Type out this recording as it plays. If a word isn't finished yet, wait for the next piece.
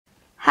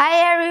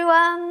Hi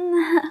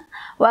everyone!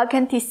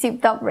 Welcome to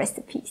Souped Up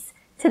Recipes.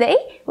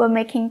 Today we're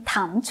making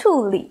Tang Cu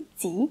Li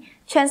Ji,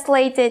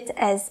 translated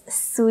as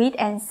sweet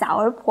and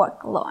sour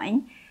pork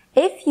loin.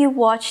 If you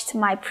watched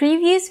my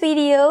previous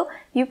video,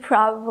 you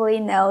probably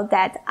know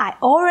that I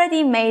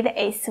already made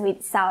a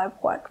sweet sour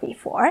pork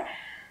before,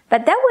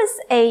 but that was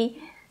a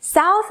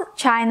South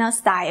China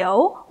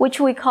style, which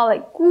we call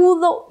it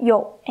Gu Lao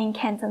Rou in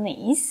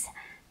Cantonese.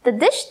 The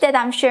dish that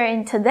I'm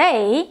sharing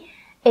today,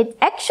 it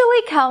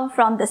actually comes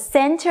from the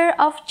center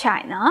of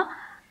China.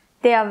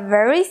 They are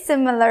very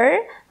similar,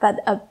 but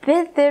a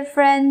bit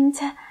different.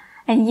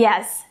 And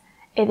yes,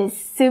 it is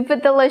super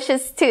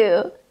delicious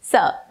too.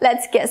 So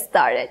let's get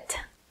started.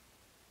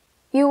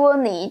 You will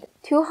need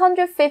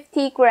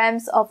 250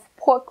 grams of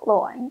pork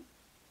loin.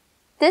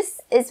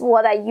 This is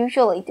what I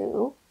usually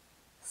do.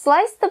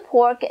 Slice the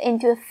pork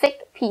into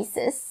thick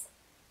pieces,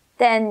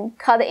 then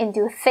cut it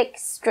into thick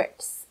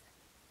strips.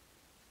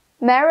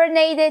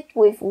 Marinate it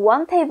with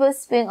 1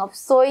 tablespoon of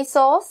soy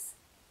sauce,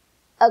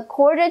 a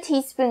 1/4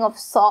 teaspoon of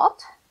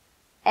salt,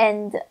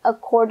 and a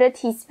 1/4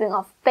 teaspoon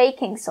of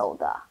baking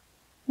soda.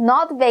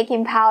 Not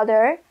baking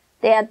powder,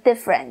 they are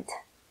different.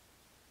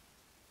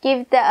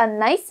 Give that a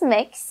nice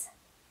mix.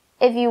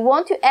 If you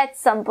want to add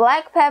some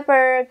black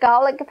pepper,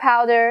 garlic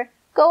powder,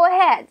 go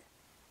ahead.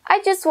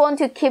 I just want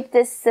to keep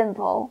this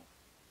simple.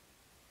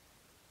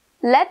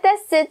 Let that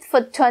sit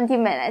for 20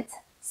 minutes.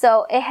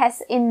 So it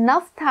has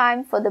enough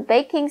time for the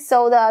baking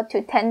soda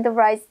to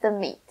tenderize the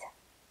meat.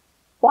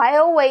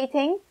 While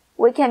waiting,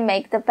 we can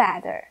make the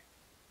batter.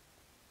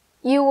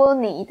 You will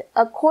need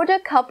a 1/4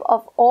 cup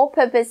of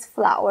all-purpose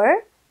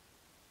flour,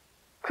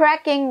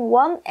 cracking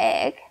 1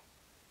 egg,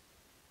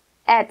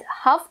 add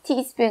 1/2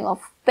 teaspoon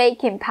of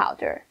baking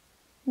powder,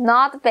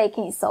 not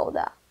baking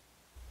soda,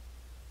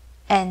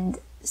 and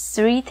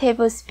 3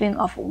 tablespoons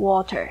of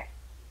water.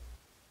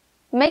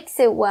 Mix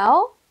it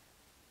well.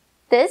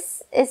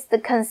 This is the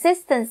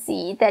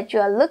consistency that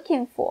you are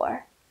looking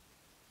for.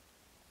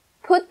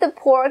 Put the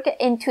pork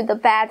into the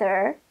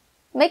batter,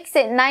 mix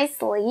it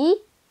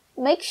nicely,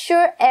 make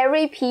sure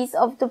every piece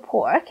of the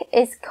pork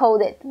is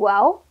coated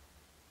well.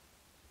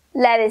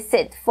 Let it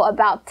sit for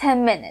about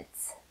 10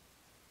 minutes.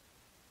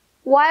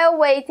 While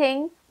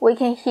waiting, we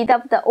can heat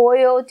up the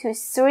oil to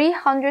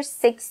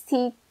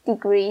 360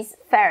 degrees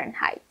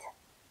Fahrenheit.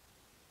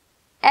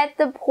 Add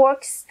the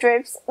pork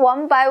strips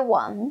one by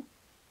one.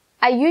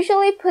 I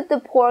usually put the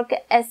pork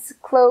as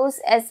close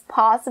as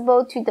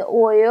possible to the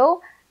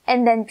oil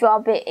and then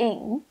drop it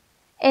in.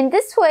 In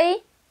this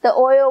way, the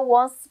oil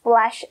won't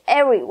splash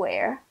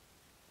everywhere.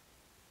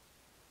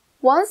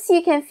 Once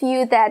you can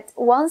feel that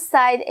one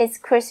side is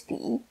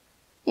crispy,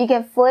 you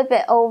can flip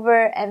it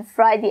over and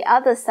fry the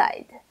other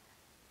side.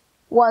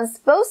 Once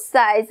both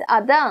sides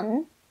are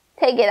done,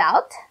 take it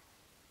out.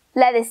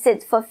 Let it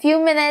sit for a few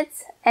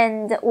minutes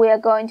and we are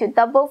going to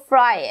double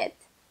fry it.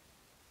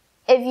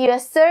 If you are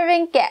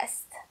serving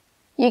guests,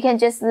 you can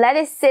just let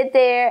it sit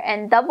there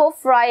and double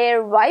fry it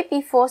right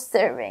before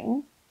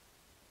serving.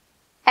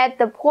 Add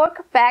the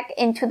pork back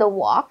into the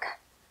wok.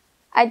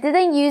 I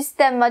didn't use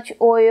that much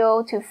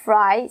oil to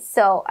fry,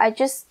 so I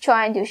just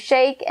trying to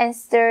shake and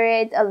stir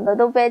it a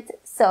little bit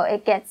so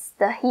it gets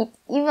the heat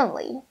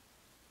evenly.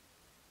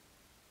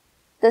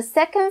 The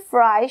second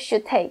fry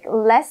should take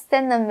less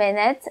than a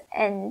minute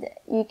and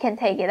you can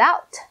take it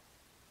out.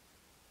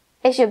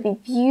 It should be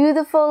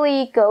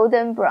beautifully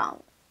golden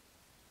brown.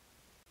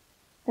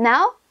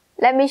 Now,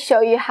 let me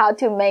show you how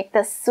to make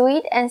the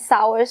sweet and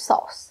sour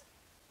sauce.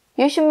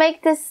 You should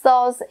make this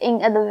sauce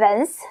in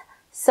advance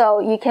so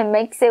you can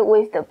mix it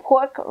with the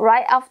pork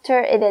right after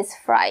it is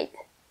fried.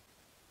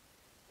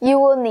 You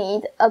will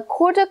need a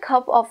 1/4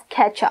 cup of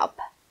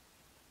ketchup,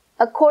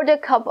 a 1/4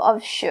 cup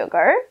of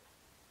sugar,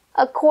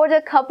 a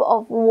 1/4 cup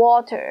of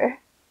water,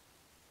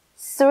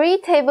 3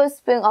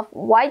 tablespoons of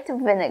white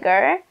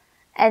vinegar,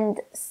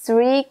 and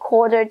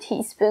 3/4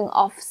 teaspoon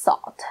of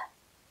salt.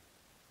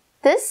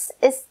 This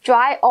is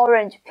dry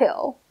orange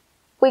peel.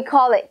 We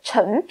call it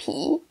陈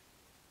皮.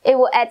 It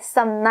will add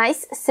some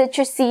nice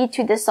citrusy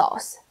to the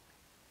sauce.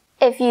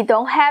 If you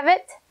don't have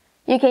it,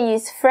 you can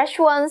use fresh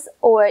ones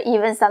or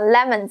even some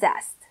lemon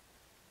zest.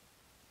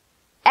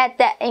 Add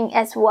that in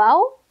as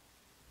well.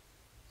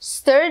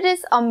 Stir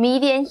this on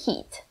medium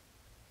heat.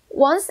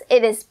 Once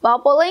it is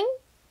bubbling,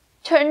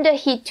 turn the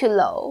heat to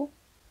low.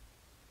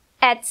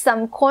 Add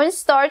some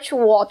cornstarch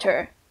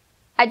water.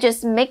 I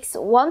just mixed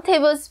 1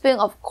 tablespoon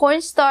of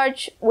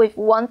cornstarch with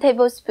 1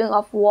 tablespoon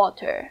of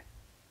water.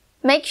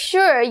 Make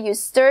sure you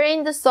stir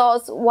in the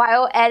sauce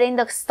while adding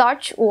the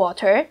starch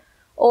water,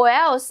 or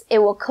else it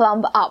will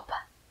clump up.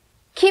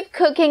 Keep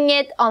cooking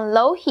it on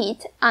low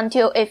heat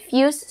until it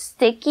feels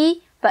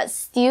sticky but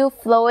still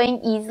flowing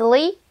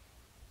easily.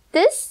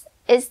 This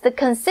is the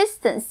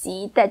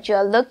consistency that you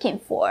are looking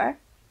for.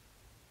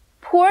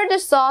 Pour the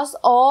sauce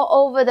all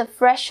over the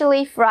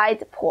freshly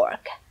fried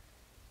pork.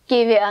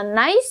 Give it a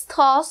nice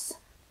toss.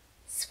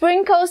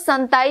 Sprinkle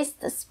some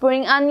diced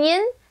spring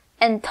onion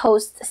and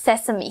toast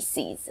sesame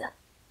seeds.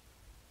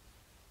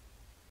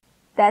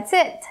 That's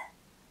it.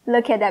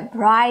 Look at that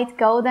bright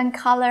golden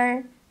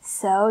color.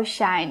 So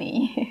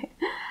shiny.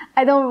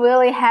 I don't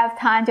really have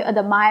time to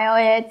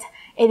admire it.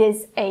 It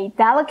is a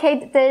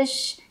delicate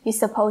dish. You're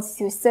supposed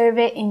to serve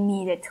it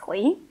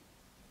immediately.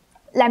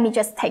 Let me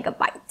just take a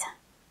bite.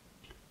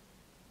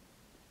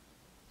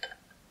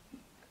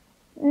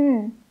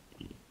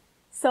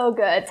 So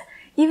good.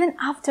 Even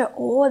after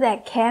all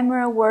that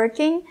camera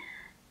working,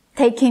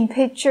 taking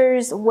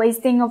pictures,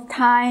 wasting of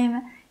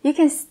time, you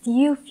can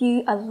still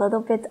feel a little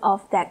bit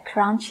of that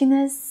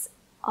crunchiness.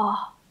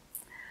 Oh.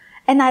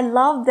 And I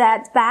love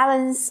that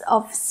balance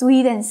of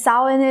sweet and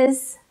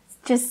sourness. It's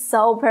just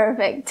so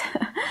perfect.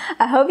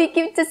 I hope you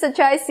give this a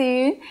try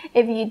soon.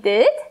 If you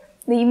did,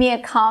 leave me a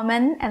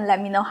comment and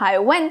let me know how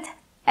it went.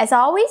 As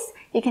always,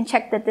 you can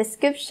check the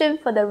description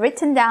for the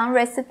written down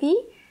recipe.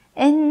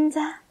 And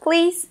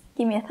please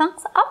give me a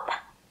thumbs up.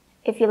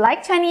 If you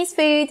like Chinese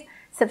food,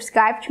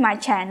 subscribe to my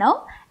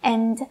channel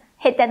and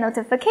hit that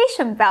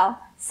notification bell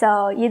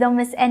so you don't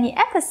miss any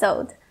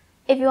episode.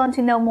 If you want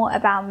to know more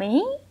about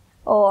me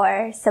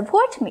or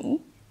support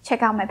me,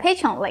 check out my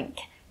Patreon link.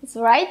 It's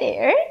right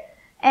there.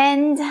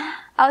 And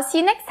I'll see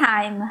you next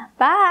time.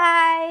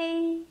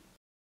 Bye!